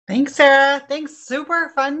Thanks, Sarah. Thanks. Super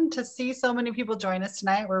fun to see so many people join us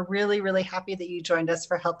tonight. We're really, really happy that you joined us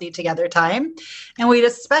for Healthy Together time. And we'd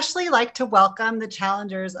especially like to welcome the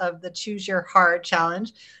challengers of the Choose Your Heart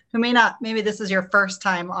Challenge, who maybe this is your first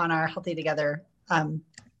time on our Healthy Together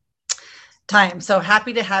time. So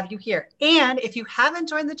happy to have you here. And if you haven't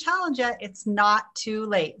joined the challenge yet, it's not too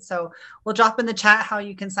late. So we'll drop in the chat how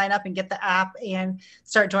you can sign up and get the app and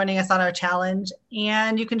start joining us on our challenge.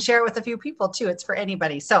 And you can share it with a few people too. It's for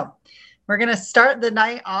anybody. So we're going to start the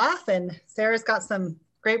night off, and Sarah's got some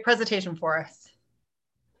great presentation for us.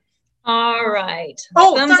 All right.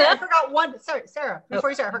 Oh, sorry, I forgot one. Sorry, Sarah, before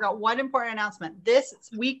you start, I forgot one important announcement. This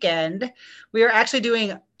weekend, we are actually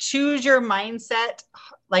doing Choose Your Mindset,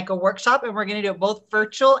 like a workshop, and we're going to do it both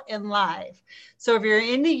virtual and live. So if you're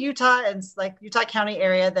in the Utah and like Utah County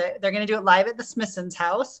area, they're going to do it live at the Smithson's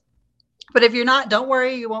house. But if you're not, don't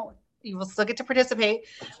worry, you will still get to participate.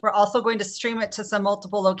 We're also going to stream it to some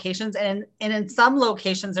multiple locations. And in some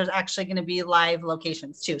locations, there's actually going to be live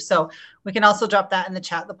locations too. So we can also drop that in the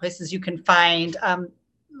chat, the places you can find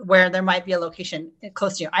where there might be a location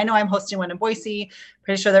close to you. I know I'm hosting one in Boise.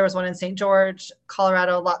 Pretty sure there was one in St. George,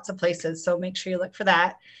 Colorado, lots of places. So make sure you look for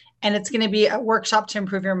that. And it's going to be a workshop to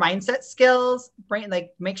improve your mindset skills.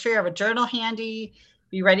 Make sure you have a journal handy.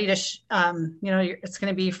 Be ready to, it's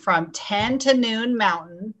going to be from 10 to noon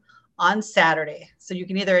Mountain on Saturday. So you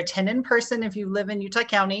can either attend in person if you live in Utah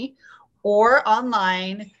County, or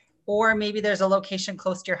online, or maybe there's a location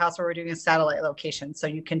close to your house where we're doing a satellite location. So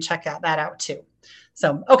you can check that out too.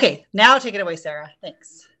 So, okay, now take it away, Sarah.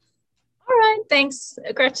 Thanks. All right. Thanks.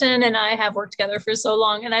 Gretchen and I have worked together for so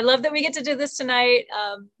long, and I love that we get to do this tonight.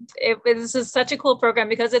 This is such a cool program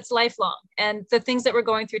because it's lifelong, and the things that we're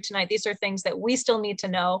going through tonight, these are things that we still need to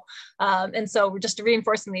know. And so we're just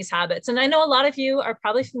reinforcing these habits. And I know a lot of you are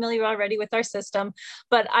probably familiar already with our system,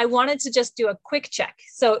 but I wanted to just do a quick check.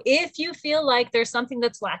 So if you feel like there's something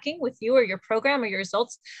that's lacking with you or your program or your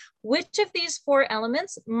results, which of these 4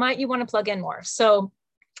 elements might you want to plug in more? So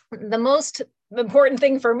the most important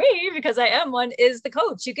thing for me, because I am one, is the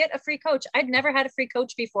coach. You get a free coach. I'd never had a free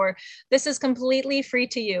coach before. This is completely free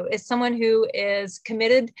to you. It's someone who is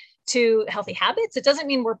committed to healthy habits. It doesn't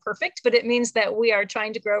mean we're perfect, but it means that we are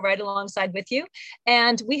trying to grow right alongside with you.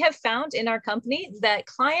 And we have found in our company that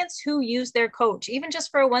clients who use their coach, even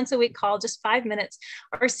just for a once a week call, just 5 minutes,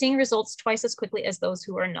 are seeing results twice as quickly as those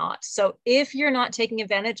who are not. So if you're not taking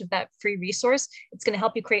advantage of that free resource, it's going to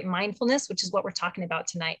help you create mindfulness, which is what we're talking about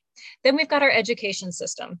tonight. Then we've got our education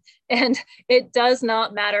system, and it does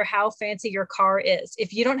not matter how fancy your car is.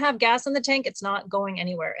 If you don't have gas in the tank, it's not going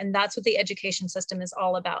anywhere. And that's what the education system is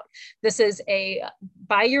all about. This is a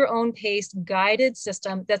by your own pace guided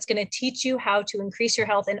system that's going to teach you how to increase your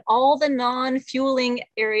health in all the non-fueling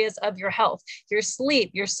areas of your health, your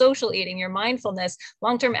sleep, your social eating, your mindfulness,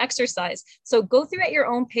 long-term exercise. So go through at your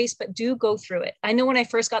own pace, but do go through it. I know when I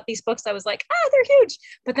first got these books, I was like, they're huge.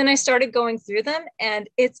 But then I started going through them, and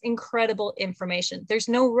it's incredible information. There's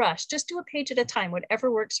no rush. Just do a page at a time,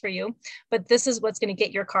 whatever works for you. But this is what's going to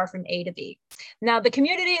get your car from A to B. Now, the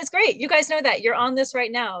community is great. You guys know that. You're on this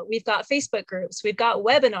right now. We've got Facebook groups. We've got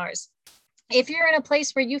webinars. If you're in a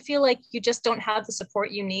place where you feel like you just don't have the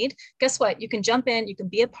support you need, guess what? You can jump in, you can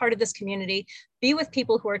be a part of this community, be with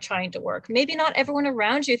people who are trying to work. Maybe not everyone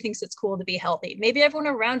around you thinks it's cool to be healthy. Maybe everyone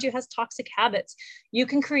around you has toxic habits. You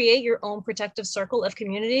can create your own protective circle of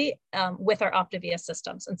community with our Optavia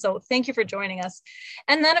systems. And so thank you for joining us.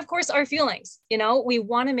 And then of course, our feelings, we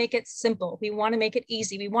want to make it simple. We want to make it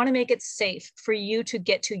easy. We want to make it safe for you to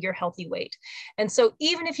get to your healthy weight. And so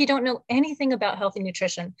even if you don't know anything about healthy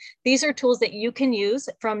nutrition, these are tools that you can use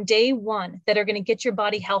from day one that are going to get your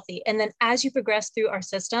body healthy. And then as you progress through our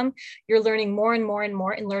system, you're learning more and more and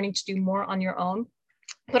more and learning to do more on your own.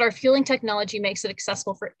 But our fueling technology makes it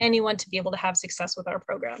accessible for anyone to be able to have success with our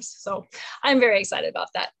programs. So I'm very excited about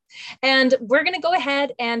that. And we're going to go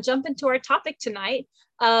ahead and jump into our topic tonight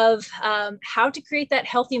of how to create that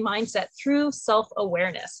healthy mindset through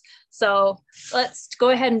self-awareness. So let's go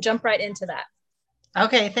ahead and jump right into that.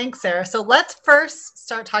 Okay, thanks, Sarah. So let's first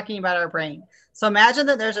start talking about our brain. So imagine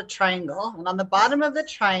that there's a triangle, and on the bottom of the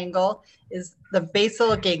triangle is the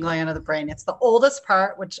basal ganglion of the brain. It's the oldest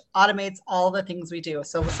part, which automates all the things we do.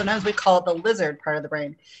 So sometimes we call it the lizard part of the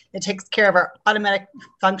brain. It takes care of our automatic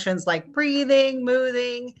functions like breathing,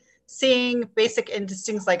 moving, seeing, basic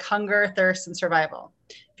instincts like hunger, thirst, and survival.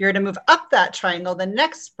 If you were to move up that triangle, the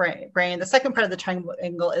next brain, the second part of the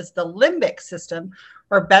triangle is the limbic system,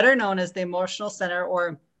 or better known as the emotional center,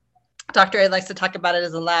 or Dr. Ed likes to talk about it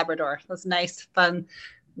as a Labrador. Those nice, fun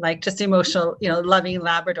like just emotional, loving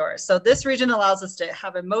Labradors. So this region allows us to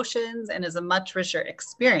have emotions and is a much richer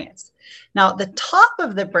experience. Now, the top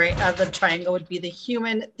of the brain of the triangle would be the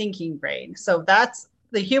human thinking brain. So that's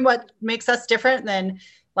the human. What makes us different than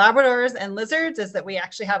Labradors and lizards is that we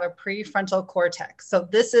actually have a prefrontal cortex. So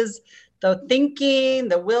this is the thinking,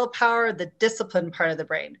 the willpower, the discipline part of the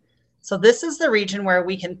brain. So this is the region where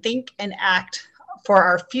we can think and act for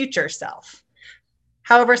our future self.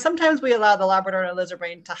 However, sometimes we allow the Labrador and lizard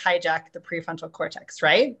brain to hijack the prefrontal cortex,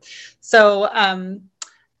 right? So,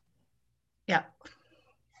 yeah.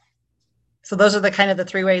 So those are the kind of the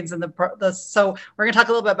three ways in so we're going to talk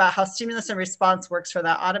a little bit about how stimulus and response works for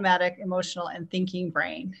that automatic, emotional, and thinking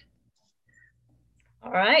brain.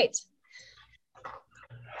 All right.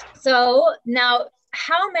 So now,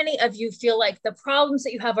 how many of you feel like the problems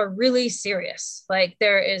that you have are really serious? Like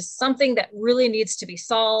there is something that really needs to be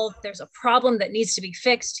solved. There's a problem that needs to be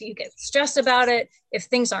fixed. You get stressed about it. If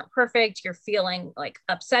things aren't perfect, you're feeling like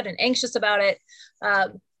upset and anxious about it.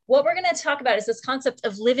 What we're going to talk about is this concept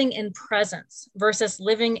of living in presence versus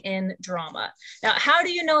living in drama. Now, how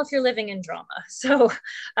do you know if you're living in drama? So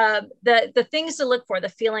the things to look for, the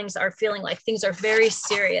feelings are feeling like things are very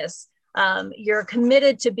serious. You're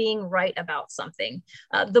committed to being right about something.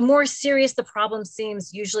 The more serious the problem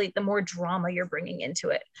seems, usually the more drama you're bringing into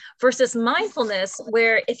it. Versus mindfulness,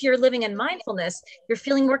 where if you're living in mindfulness, you're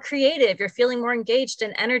feeling more creative, you're feeling more engaged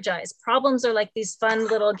and energized. Problems are like these fun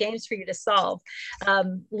little games for you to solve.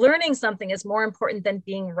 Learning something is more important than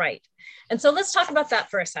being right. And so let's talk about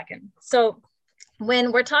that for a second. So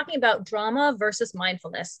when we're talking about drama versus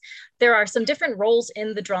mindfulness, there are some different roles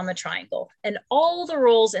in the drama triangle, and all the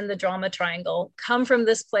roles in the drama triangle come from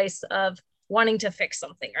this place of wanting to fix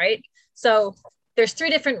something, right? So there's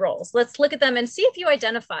three different roles. Let's look at them and see if you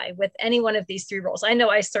identify with any one of these three roles. I know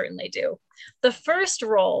I certainly do. The first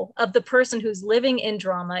role of the person who's living in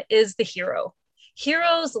drama is the hero.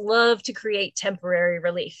 Heroes love to create temporary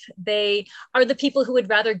relief. They are the people who would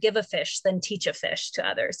rather give a fish than teach a fish to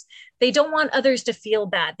others. They don't want others to feel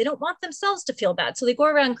bad. They don't want themselves to feel bad. So they go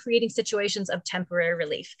around creating situations of temporary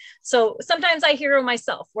relief. So sometimes I hero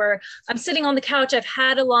myself where I'm sitting on the couch. I've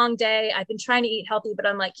had a long day. I've been trying to eat healthy, but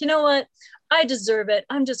I'm like, you know what? I deserve it.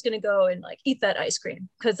 I'm just going to go and like eat that ice cream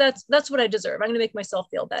because that's what I deserve. I'm going to make myself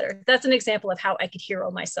feel better. That's an example of how I could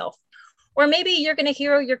hero myself. Or maybe you're going to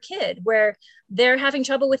hero your kid where they're having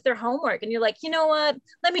trouble with their homework and you're like, you know what,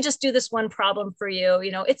 let me just do this one problem for you.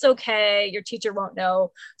 It's okay. Your teacher won't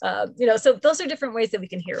know. So those are different ways that we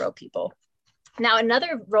can hero people. Now,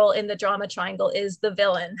 another role in the drama triangle is the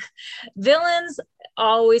villain. Villains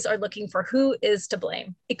always are looking for who is to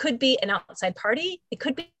blame. It could be an outside party. It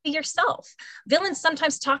could be yourself. Villains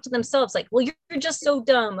sometimes talk to themselves like, well, you're just so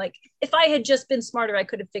dumb. Like, if I had just been smarter, I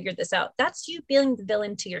could have figured this out. That's you being the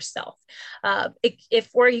villain to yourself.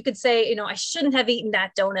 Or you could say, I shouldn't have eaten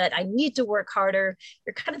that donut. I need to work harder.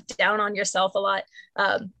 You're kind of down on yourself a lot.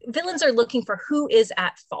 Villains are looking for who is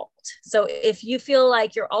at fault. So if you feel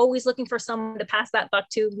like you're always looking for someone to pass that buck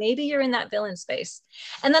to, maybe you're in that villain space.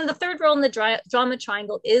 And then the third role in the drama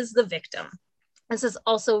triangle is the victim. This is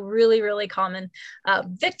also really, really common.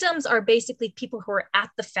 Victims are basically people who are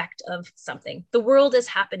at the effect of something. The world is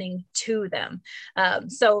happening to them.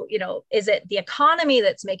 So, is it the economy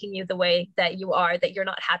that's making you the way that you are, that you're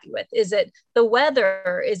not happy with? Is it the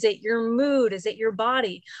weather? Is it your mood? Is it your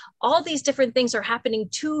body? All these different things are happening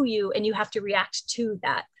to you, and you have to react to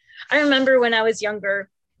that. I remember when I was younger,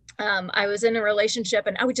 I was in a relationship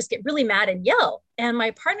and I would just get really mad and yell. And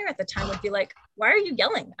my partner at the time would be like, why are you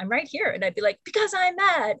yelling? I'm right here. And I'd be like, because I'm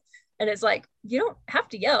mad. And it's like, you don't have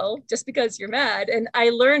to yell just because you're mad. And I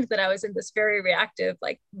learned that I was in this very reactive,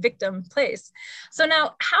 like victim place. So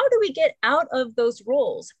now how do we get out of those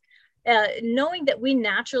roles? Knowing that we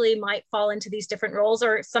naturally might fall into these different roles,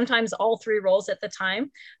 or sometimes all three roles at the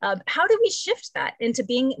time, how do we shift that into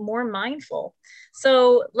being more mindful?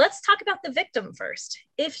 So let's talk about the victim first.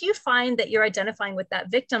 If you find that you're identifying with that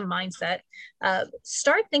victim mindset,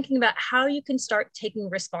 start thinking about how you can start taking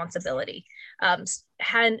responsibility,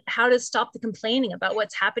 and how to stop the complaining about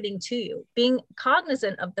what's happening to you, being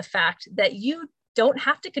cognizant of the fact that you don't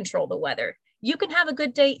have to control the weather. You can have a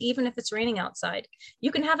good day even if it's raining outside.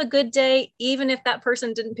 You can have a good day even if that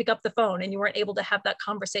person didn't pick up the phone and you weren't able to have that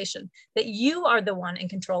conversation, that you are the one in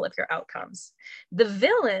control of your outcomes. The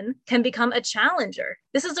villain can become a challenger.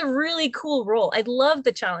 This is a really cool role. I love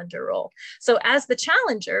the challenger role. So as the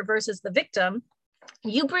challenger versus the victim,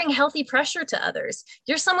 you bring healthy pressure to others.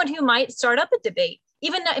 You're someone who might start up a debate.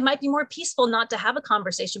 Even it might be more peaceful not to have a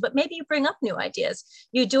conversation, but maybe you bring up new ideas.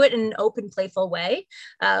 You do it in an open, playful way,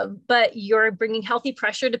 but you're bringing healthy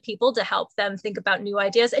pressure to people to help them think about new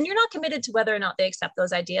ideas. And you're not committed to whether or not they accept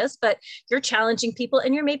those ideas, but you're challenging people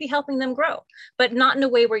and you're maybe helping them grow, but not in a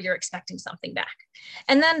way where you're expecting something back.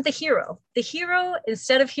 And then the hero,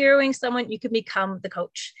 instead of heroing someone, you can become the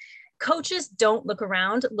coach. Coaches don't look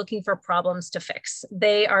around looking for problems to fix.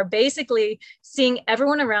 They are basically seeing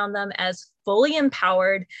everyone around them as fully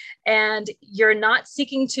empowered, and you're not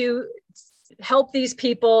seeking to help these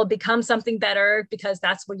people become something better because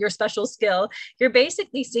that's what your special skill. You're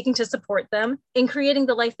basically seeking to support them in creating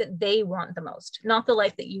the life that they want the most, not the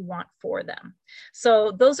life that you want for them.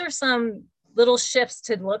 So those are some little shifts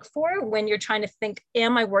to look for when you're trying to think,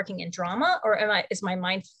 am I working in drama, or is my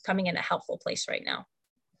mind coming in a helpful place right now?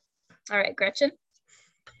 All right, Gretchen.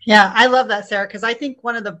 Yeah, I love that, Sarah, because I think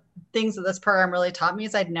one of the things that this program really taught me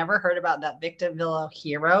is I'd never heard about that victim, villain,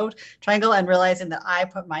 hero triangle, and realizing that I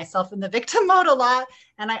put myself in the victim mode a lot.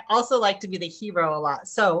 And I also like to be the hero a lot.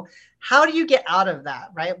 So how do you get out of that,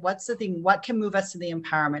 right? What's the thing? What can move us to the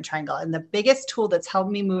empowerment triangle? And the biggest tool that's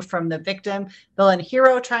helped me move from the victim, villain,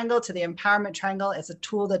 hero triangle to the empowerment triangle is a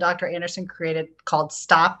tool that Dr. Anderson created called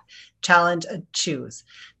Stop, Challenge, and Choose.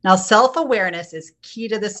 Now, self-awareness is key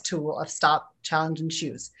to this tool of Stop, Challenge, and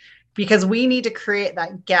Choose, because we need to create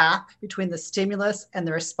that gap between the stimulus and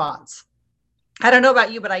the response. I don't know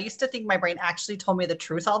about you, but I used to think my brain actually told me the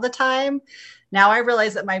truth all the time. Now I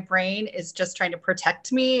realize that my brain is just trying to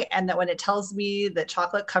protect me, and that when it tells me that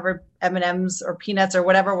chocolate covered M&Ms or peanuts or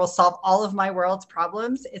whatever will solve all of my world's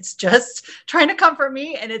problems, it's just trying to comfort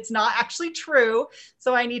me, and it's not actually true.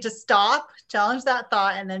 So I need to stop, challenge that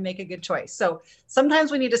thought, and then make a good choice. So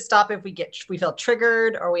sometimes we need to stop if we feel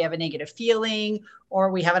triggered, or we have a negative feeling, or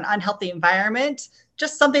we have an unhealthy environment,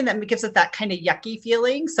 just something that gives it that kind of yucky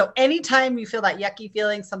feeling. So anytime you feel that yucky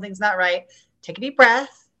feeling, something's not right, take a deep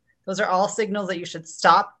breath. Those are all signals that you should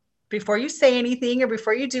stop before you say anything or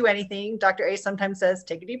before you do anything. Dr. A sometimes says,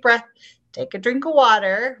 take a deep breath, take a drink of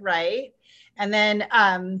water, right? And then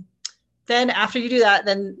after you do that,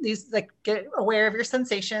 then these, like, get aware of your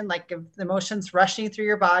sensation, like of the emotions rushing through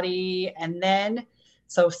your body. And then,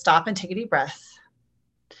 so stop and take a deep breath.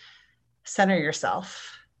 Center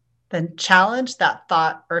yourself. Then challenge that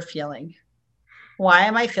thought or feeling. Why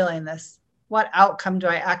am I feeling this? What outcome do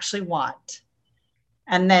I actually want?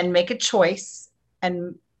 And then make a choice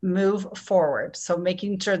and move forward. So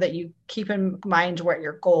making sure that you keep in mind what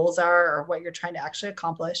your goals are or what you're trying to actually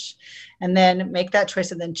accomplish, and then make that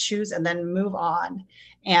choice and then choose and then move on.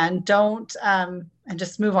 And don't, and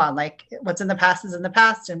just move on. Like, what's in the past is in the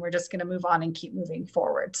past, and we're just going to move on and keep moving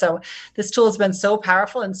forward. So this tool has been so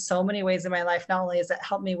powerful in so many ways in my life. Not only has it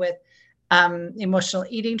helped me with emotional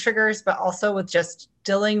eating triggers, but also with just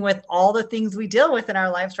dealing with all the things we deal with in our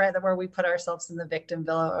lives, right? That where we put ourselves in the victim,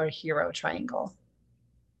 villain, or hero triangle.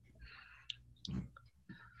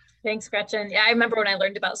 Thanks, Gretchen. Yeah, I remember when I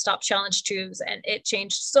learned about Stop, Challenge, Choose, and it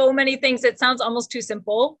changed so many things. It sounds almost too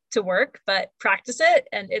simple to work, but practice it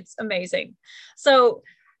and it's amazing. So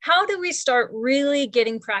how do we start really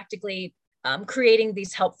getting practically creating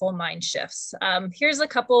these helpful mind shifts? Here's a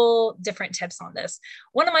couple different tips on this.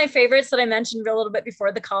 One of my favorites that I mentioned a little bit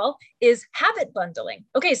before the call is habit bundling.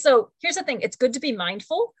 Okay, so here's the thing. It's good to be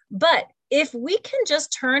mindful, but if we can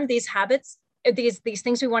just turn these habits, these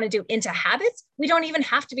things we want to do, into habits, we don't even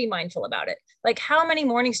have to be mindful about it. Like, how many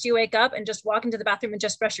mornings do you wake up and just walk into the bathroom and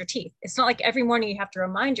just brush your teeth? It's not like every morning you have to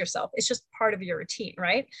remind yourself. It's just part of your routine,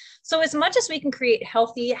 right? So as much as we can create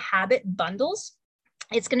healthy habit bundles,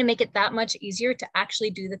 it's going to make it that much easier to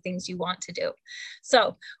actually do the things you want to do.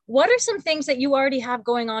 So what are some things that you already have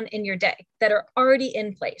going on in your day that are already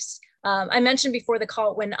in place? I mentioned before the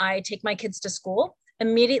call, when I take my kids to school,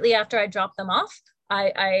 immediately after I drop them off,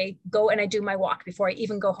 I go and I do my walk before I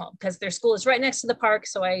even go home, because their school is right next to the park.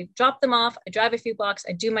 So I drop them off, I drive a few blocks,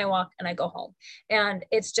 I do my walk, and I go home. And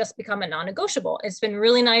it's just become a non-negotiable. It's been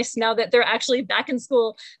really nice now that they're actually back in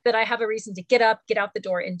school that I have a reason to get up, get out the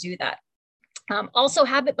door, and do that. Also,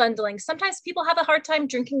 habit bundling. Sometimes people have a hard time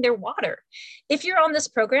drinking their water. If you're on this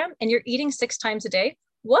program and you're eating 6 times a day,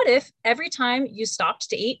 what if every time you stopped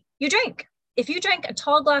to eat, you drank? If you drank a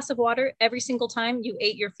tall glass of water every single time you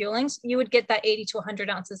ate your fuelings, you would get that 80 to 100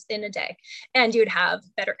 ounces in a day, and you'd have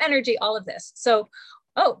better energy, all of this. So,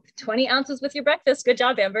 20 ounces with your breakfast. Good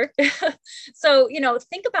job, Amber. So,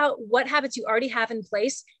 think about what habits you already have in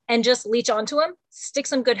place and just leech onto them, stick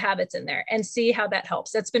some good habits in there and see how that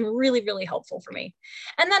helps. That's been really, really helpful for me.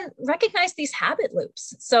 And then recognize these habit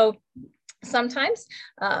loops. So sometimes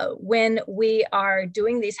when we are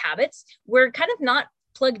doing these habits, we're kind of not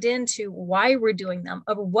plugged into why we're doing them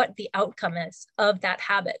or what the outcome is of that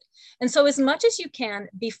habit. And so as much as you can,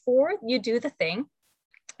 before you do the thing,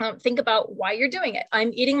 think about why you're doing it. I'm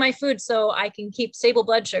eating my food so I can keep stable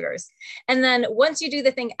blood sugars. And then once you do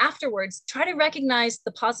the thing afterwards, try to recognize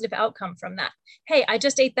the positive outcome from that. Hey, I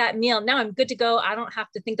just ate that meal. Now I'm good to go. I don't have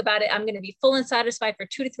to think about it. I'm going to be full and satisfied for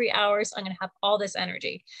 2 to 3 hours. I'm going to have all this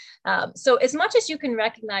energy. So as much as you can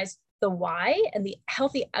recognize the why and the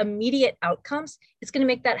healthy immediate outcomes, it's going to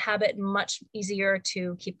make that habit much easier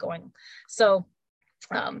to keep going. So,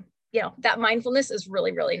 that mindfulness is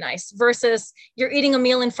really, really nice versus you're eating a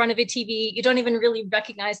meal in front of a TV. You don't even really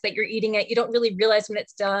recognize that you're eating it. You don't really realize when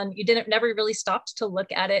it's done. You never really stopped to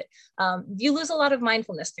look at it. You lose a lot of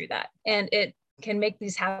mindfulness through that, and it can make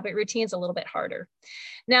these habit routines a little bit harder.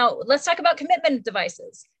 Now, let's talk about commitment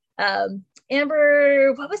devices.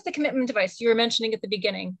 Amber, what was the commitment device you were mentioning at the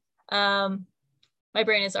beginning? My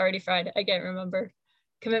brain is already fried. I can't remember.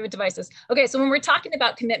 Commitment devices. Okay, so when we're talking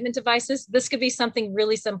about commitment devices, this could be something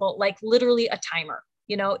really simple, like literally a timer.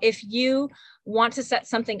 If you want to set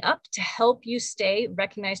something up to help you stay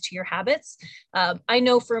recognized to your habits, I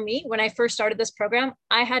know for me, when I first started this program,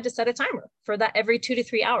 I had to set a timer for that every 2 to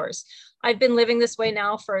 3 hours. I've been living this way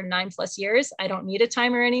now for 9+ years. I don't need a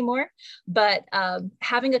timer anymore, but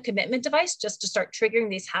having a commitment device just to start triggering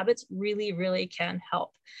these habits really, really can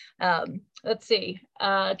help. Let's see.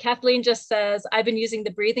 Kathleen just says, I've been using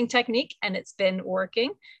the breathing technique and it's been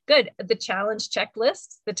working. Good. The challenge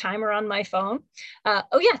checklist, the timer on my phone.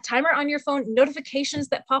 Timer on your phone, notifications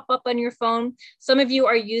that pop up on your phone. Some of you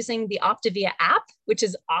are using the Optavia app, which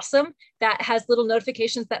is awesome. That has little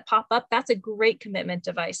notifications that pop up. That's a great commitment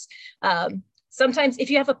device. Sometimes if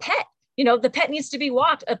you have a pet, the pet needs to be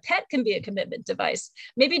walked. A pet can be a commitment device.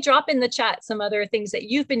 Maybe drop in the chat some other things that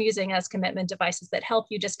you've been using as commitment devices that help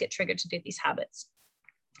you just get triggered to do these habits.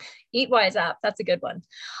 Eatwise app, that's a good one.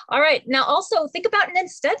 All right, now also think about an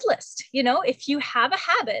instead list. If you have a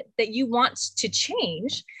habit that you want to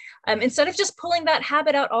change, instead of just pulling that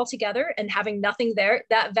habit out altogether and having nothing there,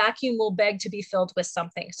 that vacuum will beg to be filled with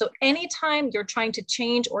something. So anytime you're trying to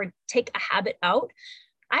change or take a habit out,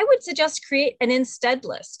 I would suggest create an instead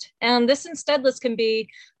list. And this instead list can be,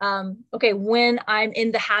 when I'm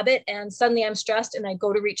in the habit and suddenly I'm stressed and I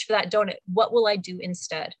go to reach for that donut, what will I do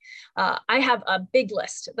instead? I have a big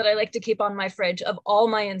list that I like to keep on my fridge of all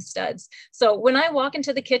my insteads. So when I walk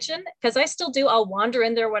into the kitchen, because I still do, I'll wander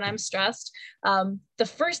in there when I'm stressed. The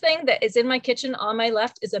first thing that is in my kitchen on my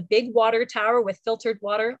left is a big water tower with filtered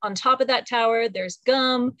water. On top of that tower, there's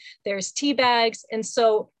gum, there's tea bags. And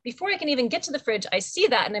so before I can even get to the fridge, I see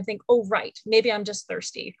that and I think, oh, right, maybe I'm just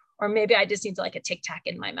thirsty, or maybe I just need like a Tic Tac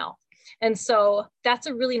in my mouth. And so that's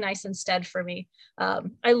a really nice instead for me.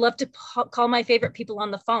 I love to call my favorite people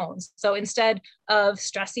on the phone. So instead of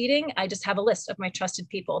stress eating, I just have a list of my trusted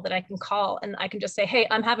people that I can call and I can just say, hey,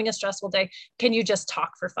 I'm having a stressful day. Can you just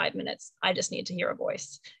talk for 5 minutes? I just need to hear a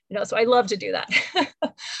voice. So I love to do that.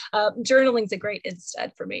 Journaling's a great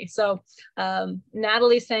instead for me. So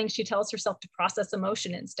Natalie's saying she tells herself to process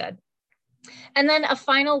emotion instead. And then a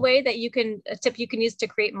final way that a tip you can use to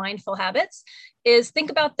create mindful habits is think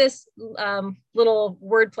about this little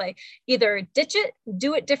wordplay. Either ditch it,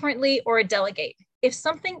 do it differently, or delegate. If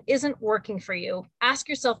something isn't working for you, ask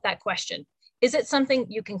yourself that question. Is it something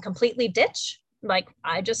you can completely ditch? Like,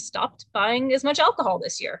 I just stopped buying as much alcohol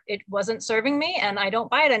this year. It wasn't serving me and I don't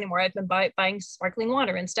buy it anymore. I've been buying sparkling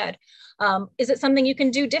water instead. Is it something you can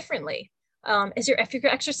do differently? If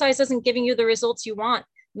your exercise isn't giving you the results you want,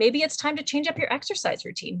 maybe it's time to change up your exercise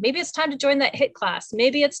routine. Maybe it's time to join that HIIT class.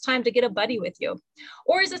 Maybe it's time to get a buddy with you.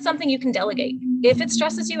 Or is it something you can delegate? If it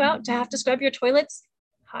stresses you out to have to scrub your toilets,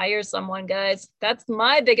 hire someone, guys. That's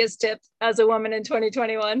my biggest tip as a woman in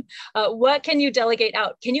 2021. What can you delegate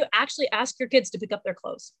out? Can you actually ask your kids to pick up their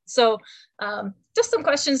clothes? So just some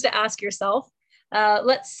questions to ask yourself.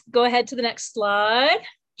 Let's go ahead to the next slide.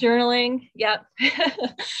 Journaling. Yep.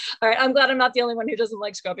 All right. I'm glad I'm not the only one who doesn't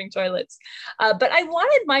like scrubbing toilets. But I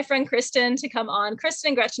wanted my friend Kristen to come on. Kristen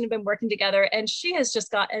and Gretchen have been working together and she has just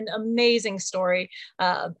got an amazing story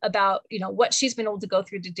about, what she's been able to go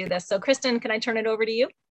through to do this. So Kristen, can I turn it over to you?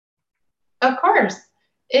 Of course.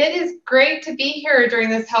 It is great to be here during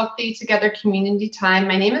this Healthy Together community time.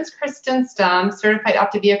 My name is Kristen Stum, certified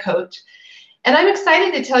Optavia coach, and I'm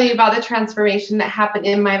excited to tell you about the transformation that happened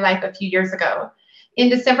in my life a few years ago. In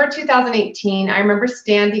December 2018, I remember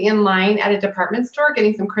standing in line at a department store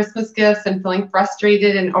getting some Christmas gifts and feeling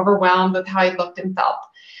frustrated and overwhelmed with how I looked and felt.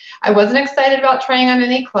 I wasn't excited about trying on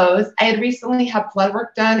any clothes. I had recently had blood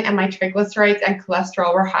work done and my triglycerides and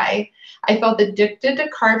cholesterol were high. I felt addicted to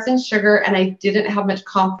carbs and sugar, and I didn't have much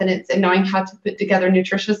confidence in knowing how to put together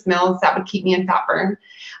nutritious meals that would keep me in fat burn.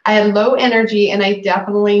 I had low energy, and I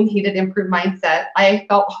definitely needed improved mindset. I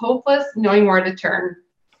felt hopeless knowing where to turn.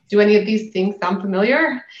 Do any of these things sound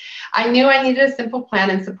familiar? I knew I needed a simple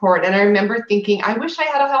plan and support, and I remember thinking, I wish I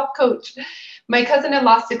had a health coach. My cousin had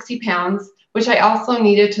lost 60 pounds, which I also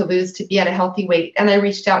needed to lose to be at a healthy weight, and I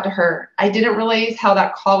reached out to her. I didn't realize how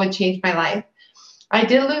that call would change my life. I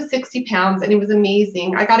did lose 60 pounds, and it was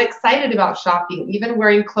amazing. I got excited about shopping, even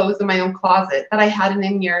wearing clothes in my own closet that I hadn't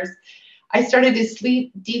in years. I started to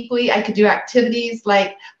sleep deeply. I could do activities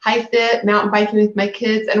like high fit, mountain biking with my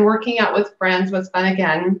kids, and working out with friends was fun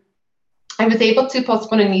again. I was able to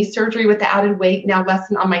postpone a knee surgery with the added weight now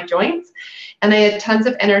lessen on my joints, and I had tons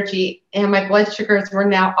of energy, and my blood sugars were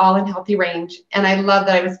now all in healthy range, and I love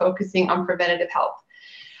that I was focusing on preventative health.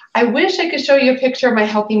 I wish I could show you a picture of my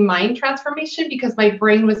healthy mind transformation because my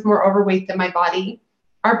brain was more overweight than my body.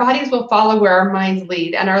 Our bodies will follow where our minds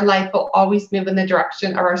lead, and our life will always move in the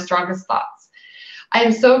direction of our strongest thoughts. I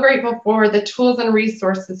am so grateful for the tools and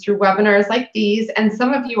resources through webinars like these, and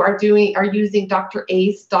some of you are using Dr.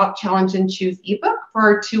 A's Stop, Challenge, and Choose ebook for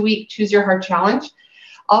our 2-week Choose Your Heart Challenge.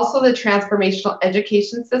 Also, the transformational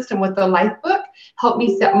education system with the Life Book helped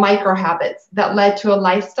me set micro habits that led to a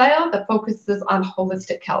lifestyle that focuses on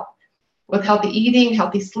holistic health, with healthy eating,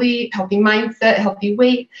 healthy sleep, healthy mindset, healthy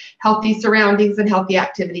weight, healthy surroundings, and healthy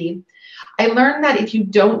activity. I learned that if you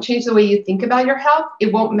don't change the way you think about your health,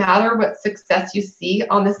 it won't matter what success you see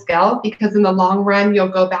on the scale, because in the long run, you'll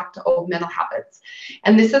go back to old mental habits.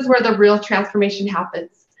 And this is where the real transformation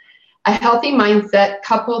happens. A healthy mindset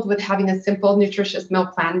coupled with having a simple, nutritious meal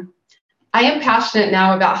plan. I am passionate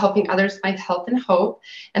now about helping others find health and hope,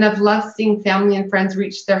 and I've loved seeing family and friends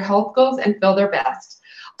reach their health goals and feel their best.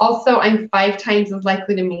 Also, I'm 5 times as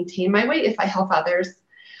likely to maintain my weight if I help others.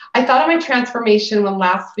 I thought of my transformation when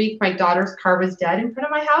last week my daughter's car was dead in front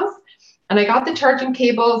of my house, and I got the charging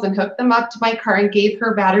cables and hooked them up to my car and gave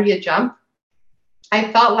her battery a jump.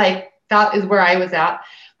 I felt like that is where I was at.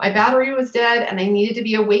 My battery was dead, and I needed to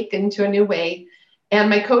be awakened to a new way. And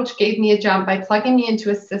my coach gave me a jump by plugging me into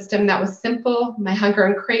a system that was simple. My hunger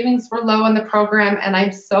and cravings were low in the program, and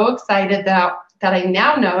I'm so excited that I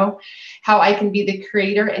now know how I can be the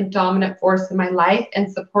creator and dominant force in my life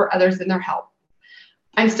and support others in their health.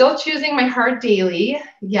 I'm still choosing my heart daily.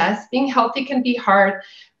 Yes, being healthy can be hard,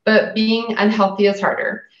 but being unhealthy is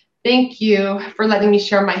harder. Thank you for letting me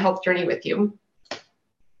share my health journey with you.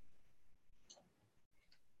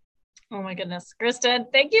 Oh my goodness, Kristen,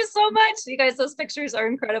 thank you so much. You guys, those pictures are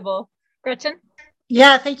incredible. Gretchen?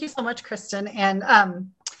 Yeah, thank you so much, Kristen. And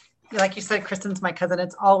like you said, Kristen's my cousin.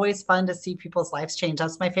 It's always fun to see people's lives change.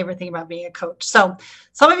 That's my favorite thing about being a coach. So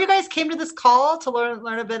some of you guys came to this call to learn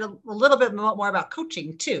a little bit more about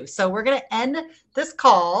coaching too. So we're going to end this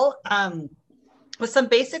call with some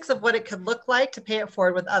basics of what it could look like to pay it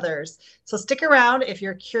forward with others. So stick around if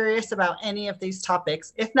you're curious about any of these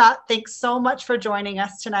topics. If not, thanks so much for joining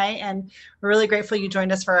us tonight. And we're really grateful you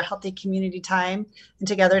joined us for our healthy community time and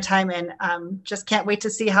together time. And just can't wait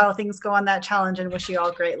to see how things go on that challenge and wish you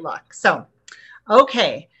all great luck. So,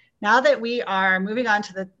 okay, now that we are moving on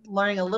to the learning a little